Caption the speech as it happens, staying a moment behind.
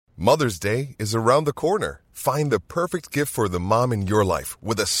Mother's Day is around the corner. Find the perfect gift for the mom in your life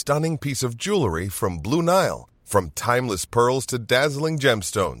with a stunning piece of jewelry from Blue Nile. From timeless pearls to dazzling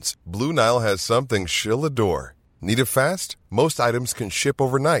gemstones, Blue Nile has something she'll adore. Need it fast? Most items can ship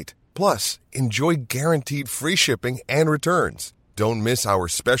overnight. Plus, enjoy guaranteed free shipping and returns. Don't miss our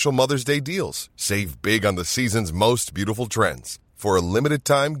special Mother's Day deals. Save big on the season's most beautiful trends. For a limited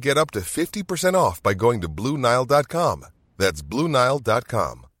time, get up to 50% off by going to BlueNile.com. That's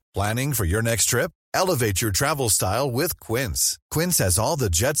BlueNile.com. Planning for your next trip? Elevate your travel style with Quince. Quince has all the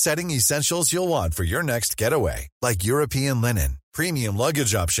jet-setting essentials you'll want for your next getaway, like European linen, premium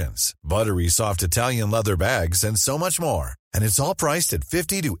luggage options, buttery soft Italian leather bags, and so much more. And it's all priced at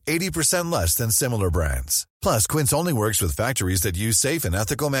 50 to 80% less than similar brands. Plus, Quince only works with factories that use safe and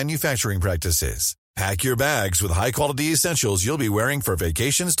ethical manufacturing practices. Pack your bags with high-quality essentials you'll be wearing for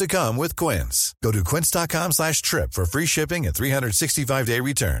vacations to come with Quince. Go to quince.com/trip for free shipping and 365-day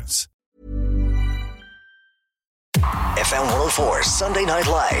returns. FM 104 Sunday Night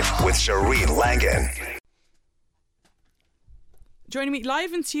Live with Shireen Langan. Joining me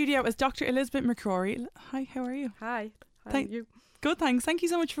live in studio is Dr. Elizabeth McCrory. Hi, how are you? Hi, how are you? Good, thanks. Thank you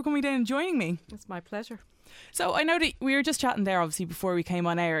so much for coming down and joining me. It's my pleasure. So I know that we were just chatting there, obviously, before we came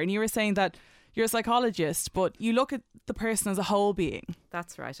on air, and you were saying that you're a psychologist, but you look at the person as a whole being.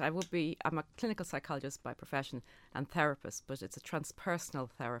 That's right. I'm a clinical psychologist by profession and therapist, but it's a transpersonal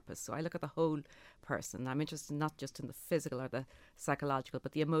therapist. So I look at the whole person. I'm interested not just in the physical or the psychological,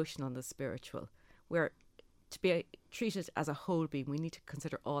 but the emotional and the spiritual. Where to be treated as a whole being, we need to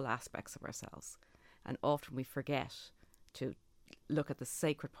consider all aspects of ourselves. And often we forget to look at the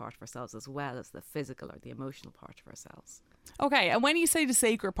sacred part of ourselves as well as the physical or the emotional part of ourselves. Okay, and when you say the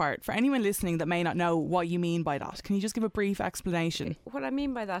sacred part, for anyone listening that may not know what you mean by that, can you just give a brief explanation? What I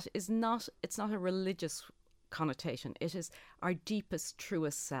mean by that is it's not a religious connotation. It is our deepest,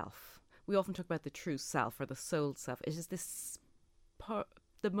 truest self. We often talk about the true self or the soul self. It is this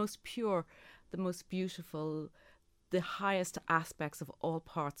the most pure, the most beautiful, the highest aspects of all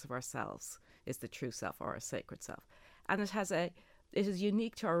parts of ourselves is the true self or our sacred self. And it is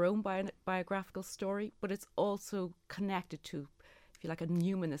unique to our own biographical story, but it's also connected to, if you like, a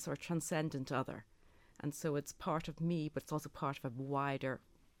numinous or transcendent other. And so it's part of me, but it's also part of a wider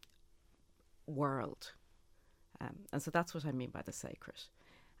world. And so that's what I mean by the sacred.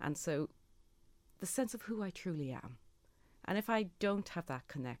 And so the sense of who I truly am. And if I don't have that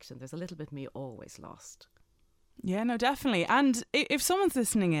connection, there's a little bit of me always lost. Yeah, no, definitely. And if someone's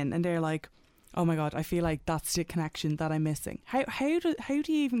listening in and they're like, oh my God, I feel like that's the connection that I'm missing. How do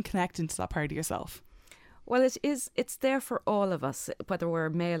you even connect into that part of yourself? Well, it's there for all of us, whether we're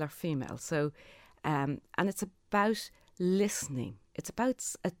male or female. So, and it's about listening. It's about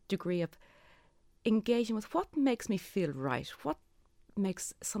a degree of engaging with what makes me feel right. What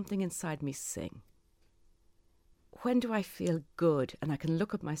makes something inside me sing? When do I feel good? And I can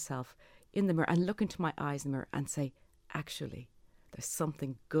look at myself in the mirror and look into my eyes in the mirror and say, actually, there's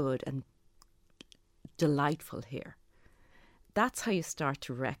something good and delightful here. That's how you start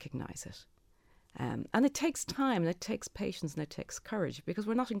to recognise it. And it takes time and it takes patience and it takes courage, because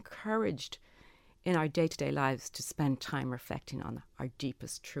we're not encouraged in our day-to-day lives to spend time reflecting on our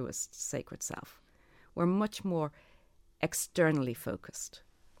deepest, truest, sacred self. We're much more externally focused.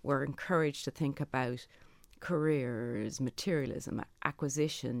 We're encouraged to think about careers, materialism,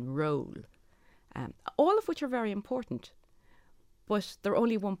 acquisition, role, all of which are very important, but they're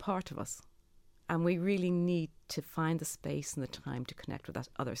only one part of us. And we really need to find the space and the time to connect with that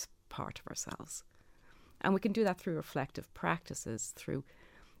other part of ourselves. And we can do that through reflective practices, through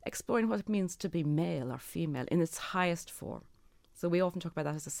exploring what it means to be male or female in its highest form. So we often talk about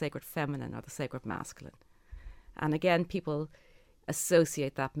that as the sacred feminine or the sacred masculine. And again, people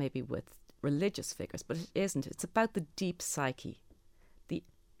associate that maybe with religious figures, but it isn't. It's about the deep psyche.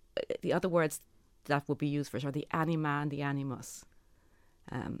 The other words that would be used for it are the anima and the animus.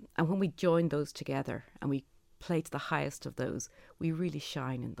 And when we join those together and we play to the highest of those, we really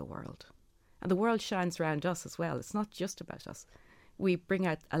shine in the world. And the world shines around us as well. It's not just about us. We bring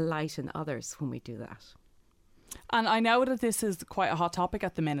out a light in others when we do that. And I know that this is quite a hot topic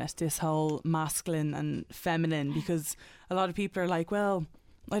at the minute, this whole masculine and feminine, because a lot of people are like, well,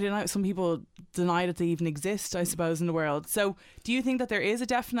 I don't know, some people deny that they even exist, I suppose, in the world. So do you think that there is a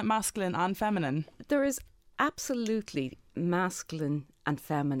definite masculine and feminine? There is absolutely masculine and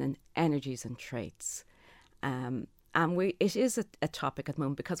feminine energies and traits. And it is a topic at the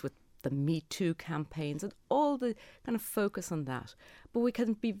moment because with the Me Too campaigns and all the kind of focus on that. But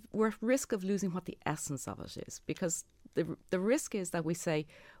we're at risk of losing what the essence of it is, because the risk is that we say,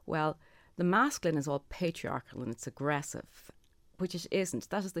 well, the masculine is all patriarchal and it's aggressive, which it isn't.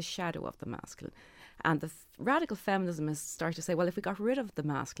 That is the shadow of the masculine. And the radical feminism is starting to say, well, if we got rid of the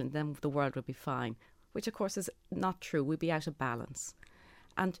masculine, then the world would be fine, which of course is not true. We'd be out of balance.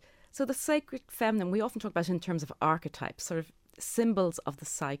 And so the sacred feminine, we often talk about it in terms of archetypes, sort of symbols of the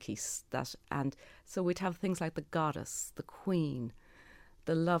psyche. And so we'd have things like the goddess, the queen,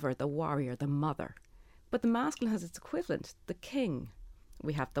 the lover, the warrior, the mother. But the masculine has its equivalent, the king.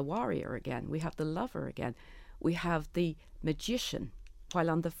 We have the warrior again. We have the lover again. We have the magician, while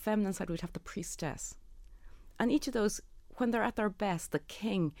on the feminine side we'd have the priestess. And each of those, when they're at their best, the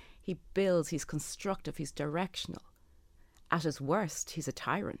king, he builds, he's constructive, he's directional. At his worst, he's a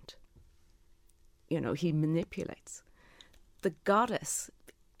tyrant. He manipulates. The goddess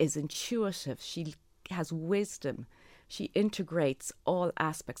is intuitive. She has wisdom. She integrates all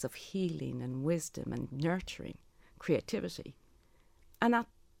aspects of healing and wisdom and nurturing, creativity. And at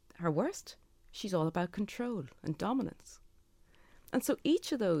her worst, she's all about control and dominance. And so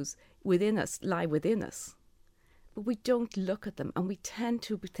each of those lie within us, but we don't look at them, and we tend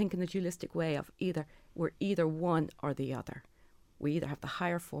to think in the dualistic way of we're either one or the other. We either have the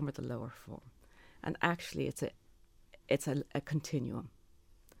higher form or the lower form. And actually it's a continuum.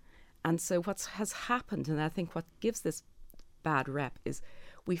 And so what has happened, and I think what gives this bad rep, is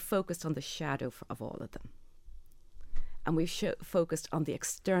we focused on the shadow of all of them. And we focused on the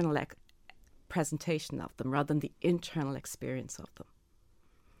external presentation of them rather than the internal experience of them.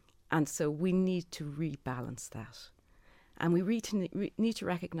 And so we need to rebalance that. And we need to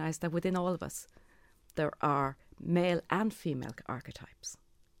recognise that within all of us, there are male and female archetypes.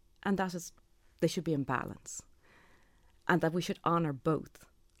 And they should be in balance. And that we should honour both.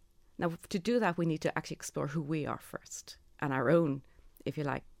 Now, to do that, we need to actually explore who we are first. And our own, if you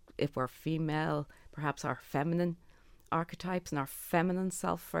like, if we're female, perhaps our feminine archetypes and our feminine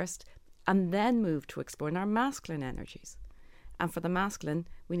self first, and then move to exploring our masculine energies. And for the masculine,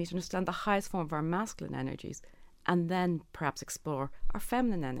 we need to understand the highest form of our masculine energies, and then perhaps explore our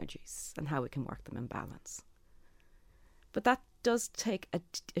feminine energies and how we can work them in balance. But that does take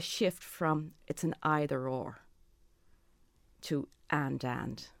a shift from it's an either or to and.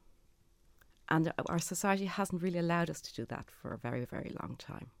 And our society hasn't really allowed us to do that for a very, very long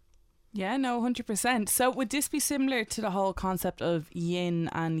time. Yeah, no, 100%. So would this be similar to the whole concept of yin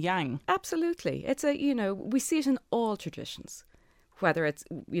and yang? Absolutely. It's we see it in all traditions. Whether it's,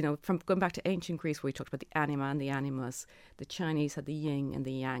 from going back to ancient Greece, where we talked about the anima and the animus, the Chinese had the yin and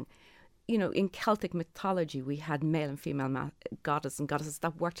the yang. In Celtic mythology, we had male and female goddess and goddesses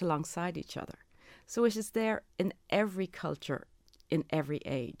that worked alongside each other. So it is there in every culture, in every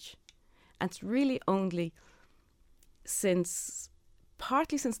age. And it's really only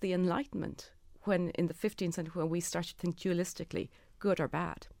partly since the Enlightenment, when in the 15th century, when we started to think dualistically, good or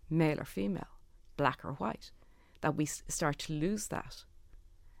bad, male or female, black or white, that we start to lose that.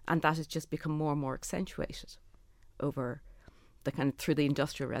 And that has just become more and more accentuated over through the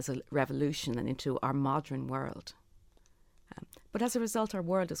Industrial Revolution and into our modern world. But as a result, our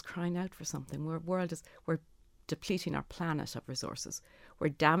world is crying out for something. We're depleting our planet of resources. We're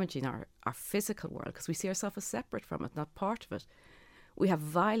damaging our physical world because we see ourselves as separate from it, not part of it. We have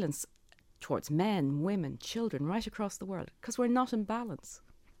violence towards men, women, children right across the world because we're not in balance.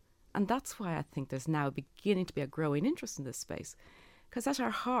 And that's why I think there's now beginning to be a growing interest in this space, because at our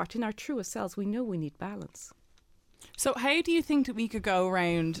heart, in our truest selves, we know we need balance. So how do you think that we could go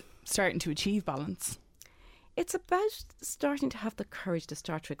around starting to achieve balance? It's about starting to have the courage to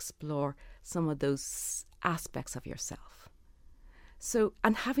start to explore some of those aspects of yourself. So,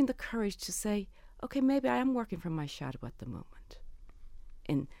 and having the courage to say, okay, maybe I am working from my shadow at the moment.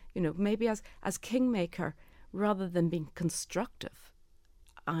 Maybe as kingmaker, rather than being constructive,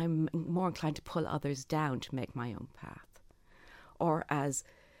 I'm more inclined to pull others down to make my own path. Or as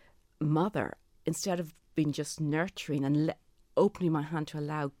mother, instead of being just nurturing and opening my hand to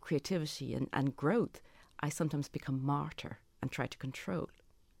allow creativity and growth, I sometimes become martyr and try to control.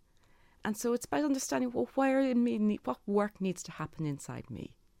 And so it's about understanding, well, what work needs to happen inside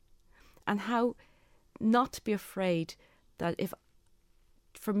me, and how not to be afraid that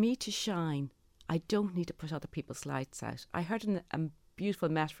for me to shine, I don't need to put other people's lights out. I heard a beautiful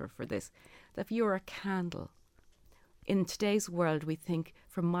metaphor for this, that if you're a candle, in today's world we think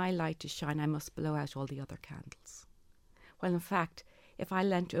for my light to shine I must blow out all the other candles. Well, in fact, if I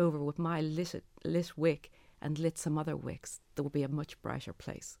leant over with my lit wick and lit some other wicks, there would be a much brighter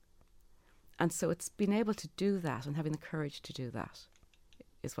place. And so it's being able to do that and having the courage to do that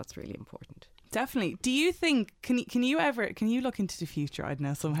is what's really important. Definitely. Do you think, can you look into the future, I don't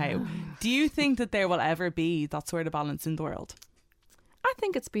know, somehow? Do you think that there will ever be that sort of balance in the world? I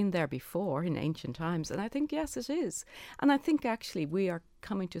think it's been there before in ancient times, and I think, yes, it is. And I think actually we are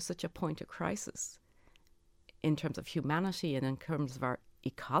coming to such a point of crisis in terms of humanity and in terms of our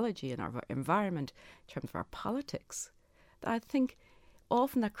ecology and our environment, in terms of our politics, that I think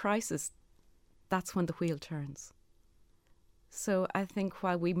often at crisis, that's when the wheel turns. So I think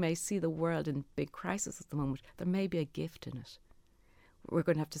while we may see the world in big crisis at the moment, there may be a gift in it. We're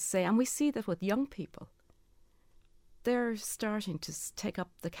going to have to say, and we see that with young people, they're starting to take up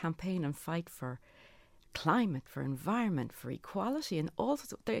the campaign and fight for climate, for environment, for equality, and all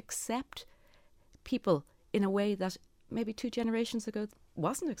sorts of, they accept people in a way that maybe 2 generations ago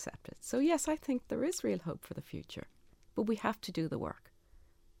wasn't accepted. So yes, I think there is real hope for the future, but we have to do the work.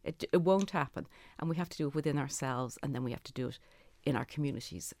 It won't happen, and we have to do it within ourselves, and then we have to do it in our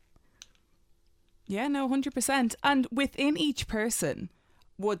communities. Yeah, no, 100%. And within each person,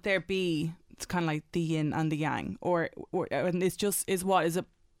 would there be, it's kind of like the yin and the yang, or and it's just, is it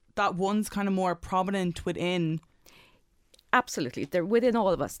that one's kind of more prominent within? Absolutely. Within all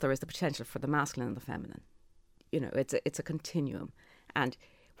of us, there is the potential for the masculine and the feminine. You know, it's a continuum. And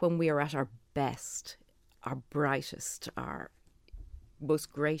when we are at our best, our brightest, our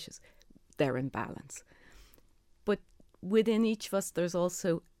most gracious, they're in balance. But within each of us, there's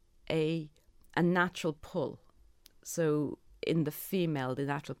also a natural pull. So in the female, the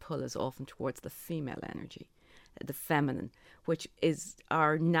natural pull is often towards the female energy, the feminine, which is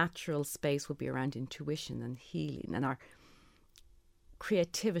our natural space will be around intuition and healing and our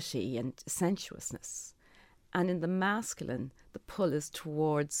creativity and sensuousness. And in the masculine, the pull is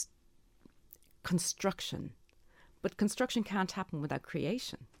towards construction. But construction can't happen without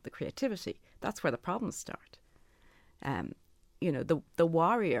creation, the creativity. That's where the problems start. You know, the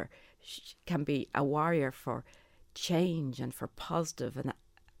warrior can be a warrior for change and for positive and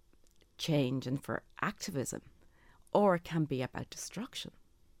change and for activism, or it can be about destruction.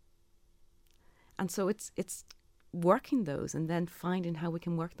 And so it's working those and then finding how we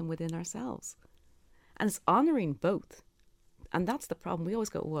can work them within ourselves. And it's honouring both. And that's the problem. We always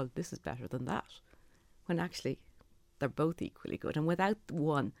go, well, this is better than that, when actually they're both equally good. And without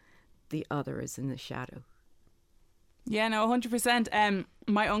one, the other is in the shadow. Yeah, no, 100%.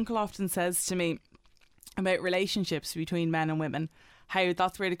 My uncle often says to me about relationships between men and women, how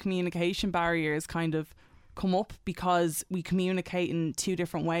that's where the communication barriers kind of come up, because we communicate in 2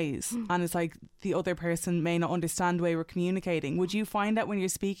 different ways. And it's like the other person may not understand the way we're communicating. Would you find that when you're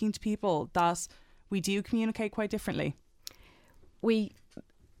speaking to people that we do communicate quite differently? Men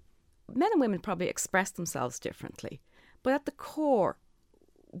and women probably express themselves differently, but at the core,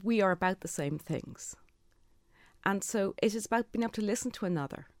 we are about the same things. And so it is about being able to listen to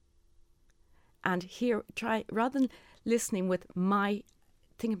another and rather than listening with my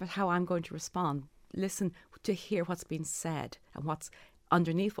thinking about how I'm going to respond, listen to hear what's been said and what's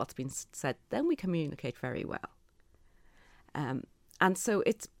underneath what's been said. Then we communicate very well. And so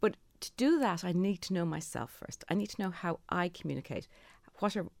but to do that, I need to know myself first. I need to know how I communicate,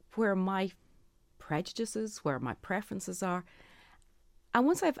 where my prejudices, where my preferences are. And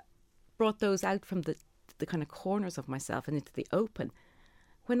once I've brought those out from the kind of corners of myself and into the open,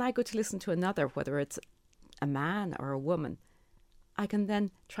 when I go to listen to another, whether it's a man or a woman, I can then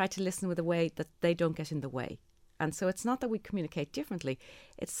try to listen with a way that they don't get in the way. And so it's not that we communicate differently,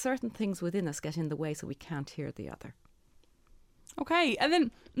 it's certain things within us get in the way so we can't hear the other. Okay, and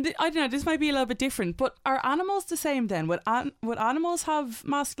then, I don't know, this might be a little bit different, but are animals the same then? Would animals have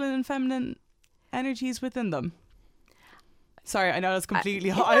masculine and feminine energies within them? Sorry, I know that's completely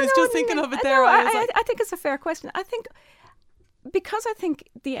hot. I was just thinking of it there. I think it's a fair question. I think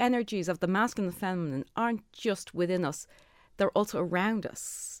the energies of the masculine and feminine aren't just within us, they're also around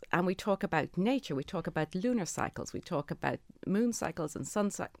us. And we talk about nature, we talk about lunar cycles, we talk about moon cycles and sun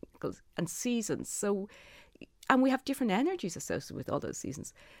cycles and seasons. So, and we have different energies associated with all those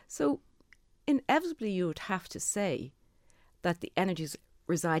seasons. So inevitably you would have to say that the energies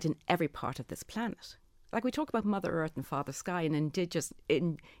reside in every part of this planet. Like we talk about Mother Earth and Father Sky and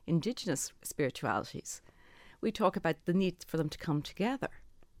indigenous spiritualities. We talk about the need for them to come together.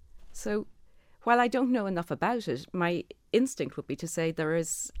 So while I don't know enough about it, my instinct would be to say there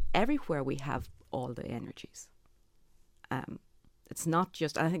is everywhere we have all the energies. It's not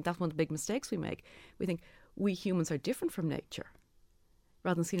just, I think that's one of the big mistakes we make. We think we humans are different from nature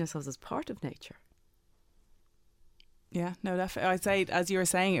rather than seeing ourselves as part of nature. Yeah, no, definitely. I'd say, as you were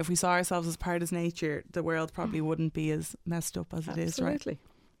saying, if we saw ourselves as part of nature, the world probably wouldn't be as messed up as it is, right? Absolutely.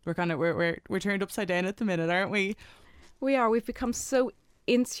 We're turned upside down at the minute, aren't we? We are. We've become so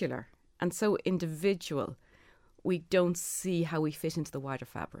insular and so individual. We don't see how we fit into the wider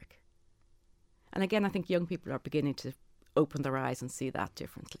fabric. And again, I think young people are beginning to open their eyes and see that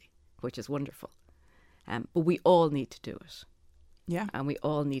differently, which is wonderful. But we all need to do it. Yeah. And we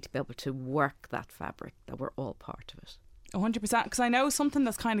all need to be able to work that fabric, that we're all part of it. 100%. Because I know something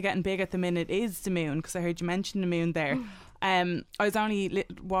that's kind of getting big at the minute is the moon, because I heard you mention the moon there. I was only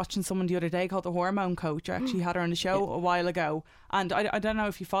watching someone the other day called the Hormone Coach. I actually had her on the show a while ago. And I don't know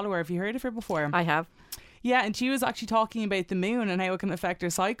if you follow her. Have you heard of her before? I have. Yeah, and she was actually talking about the moon and how it can affect her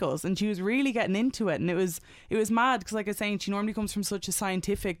cycles. And she was really getting into it. And it was mad because, like I was saying, she normally comes from such a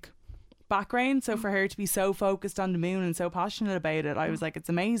scientific background, so for her to be so focused on the moon and so passionate about it, I was like, it's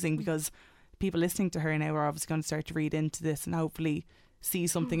amazing, because people listening to her now are obviously going to start to read into this and hopefully see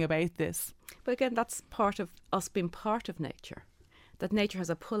something about this. But again, that's part of us being part of nature, that nature has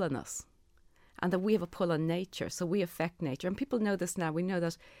a pull on us and that we have a pull on nature, so we affect nature. And people know this now. We know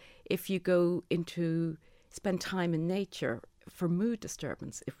that if you go into spend time in nature for mood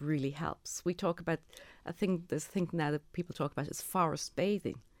disturbance, it really helps. We talk about there's a thing now that people talk about is forest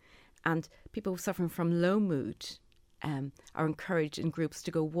bathing. And people suffering from low mood are encouraged in groups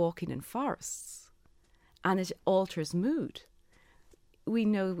to go walking in forests. And it alters mood. We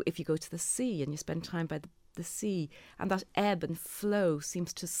know if you go to the sea and you spend time by the sea, and that ebb and flow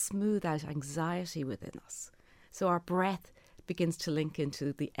seems to smooth out anxiety within us. So our breath begins to link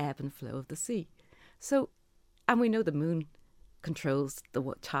into the ebb and flow of the sea. So, and we know the moon controls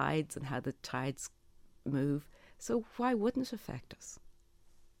the tides and how the tides move. So why wouldn't it affect us?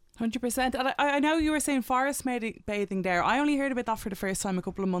 100%. And I know you were saying forest bathing there. I only heard about that for the first time a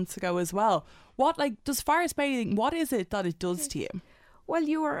couple of months ago as well. Does forest bathing, what is it that it does to you? Well,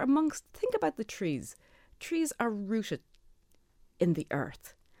 think about the trees. Trees are rooted in the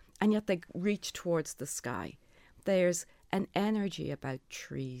earth, and yet they reach towards the sky. There's an energy about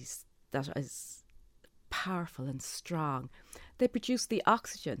trees that is powerful and strong. They produce the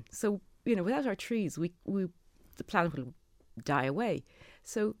oxygen. So, without our trees, the planet will die away.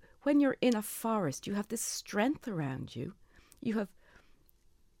 So when you're in a forest, you have this strength around you, you have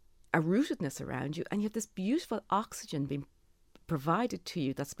a rootedness around you, and you have this beautiful oxygen being provided to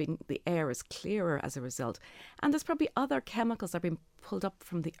you the air is clearer as a result. And there's probably other chemicals that are being pulled up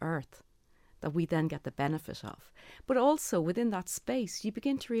from the earth that we then get the benefit of. But also within that space, you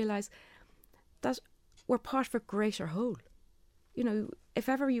begin to realise that we're part of a greater whole. If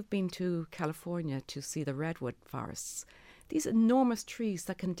ever you've been to California to see the redwood forests, these enormous trees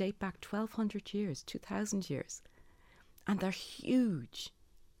that can date back 1,200 years, 2,000 years. And they're huge.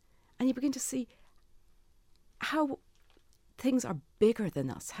 And you begin to see how things are bigger than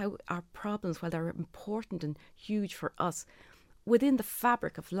us, how our problems, while they're important and huge for us, within the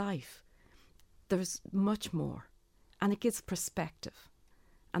fabric of life, there's much more. And it gives perspective.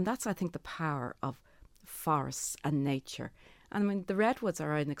 And that's, I think, the power of forests and nature. And I mean, the redwoods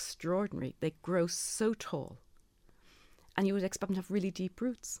are they grow so tall. And you would expect them to have really deep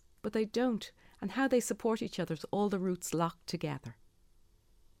roots, but they don't. And how they support each other is all the roots locked together.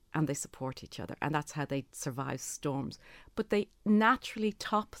 And they support each other. And that's how they survive storms. But they naturally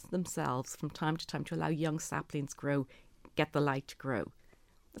top themselves from time to time to allow young saplings grow, get the light to grow.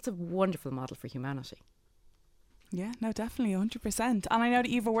 That's a wonderful model for humanity. Yeah, no, definitely, 100%. And I know that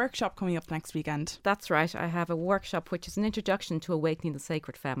you have a workshop coming up next weekend. That's right. I have a workshop which is an introduction to Awakening the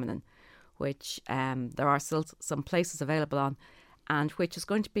Sacred Feminine, which there are still some places available on, and which is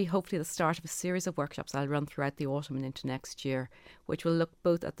going to be hopefully the start of a series of workshops I'll run throughout the autumn and into next year, which will look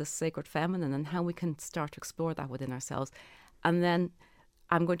both at the sacred feminine and how we can start to explore that within ourselves. And then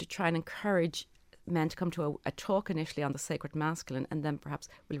I'm going to try and encourage men to come to a talk initially on the sacred masculine, and then perhaps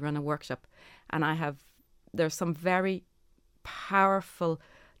we'll run a workshop. And there's some very powerful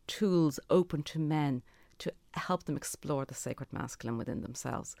tools open to men to help them explore the sacred masculine within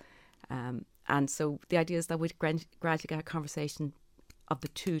themselves. And so the idea is that we'd gradually get a conversation of the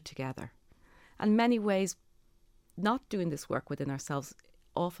two together. And in many ways, not doing this work within ourselves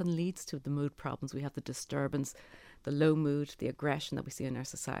often leads to the mood problems. We have the disturbance, the low mood, the aggression that we see in our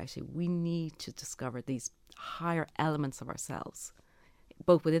society. We need to discover these higher elements of ourselves,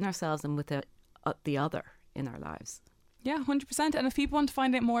 both within ourselves and with the other in our lives. Yeah, 100%. And if people want to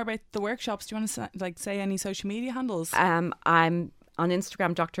find out more about the workshops, do you want to say any social media handles? I'm on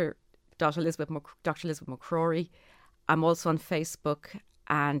Instagram, Dr. Elizabeth McCrory. I'm also on Facebook,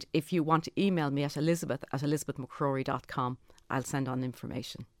 and if you want to email me at elizabeth@elizabethmccrory.com, I'll send on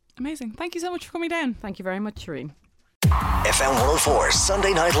information. Amazing. Thank you so much for coming down. Thank you very much, Shireen. FM 104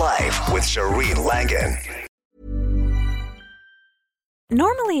 Sunday Night Live with Shireen Langan.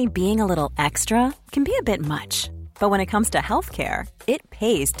 Normally, being a little extra can be a bit much, but when it comes to healthcare, it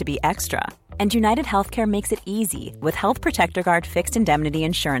pays to be extra. And United Healthcare makes it easy with Health Protector Guard fixed indemnity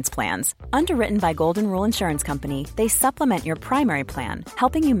insurance plans. Underwritten by Golden Rule Insurance Company, they supplement your primary plan,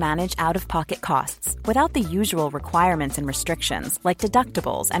 helping you manage out-of-pocket costs without the usual requirements and restrictions like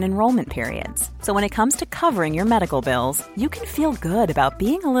deductibles and enrollment periods. So when it comes to covering your medical bills, you can feel good about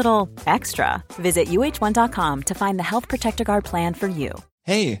being a little extra. Visit uh1.com to find the Health Protector Guard plan for you.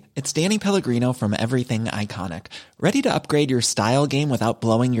 Hey, it's Danny Pellegrino from Everything Iconic. Ready to upgrade your style game without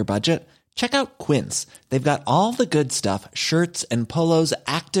blowing your budget? Check out Quince. They've got all the good stuff, shirts and polos,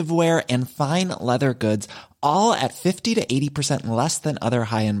 activewear, and fine leather goods, all at 50 to 80% less than other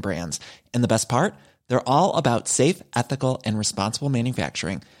high-end brands. And the best part? They're all about safe, ethical, and responsible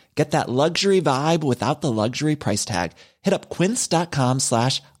manufacturing. Get that luxury vibe without the luxury price tag. Hit up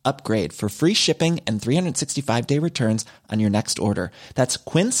quince.com/upgrade for free shipping and 365-day returns on your next order. That's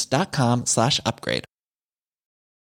quince.com/upgrade.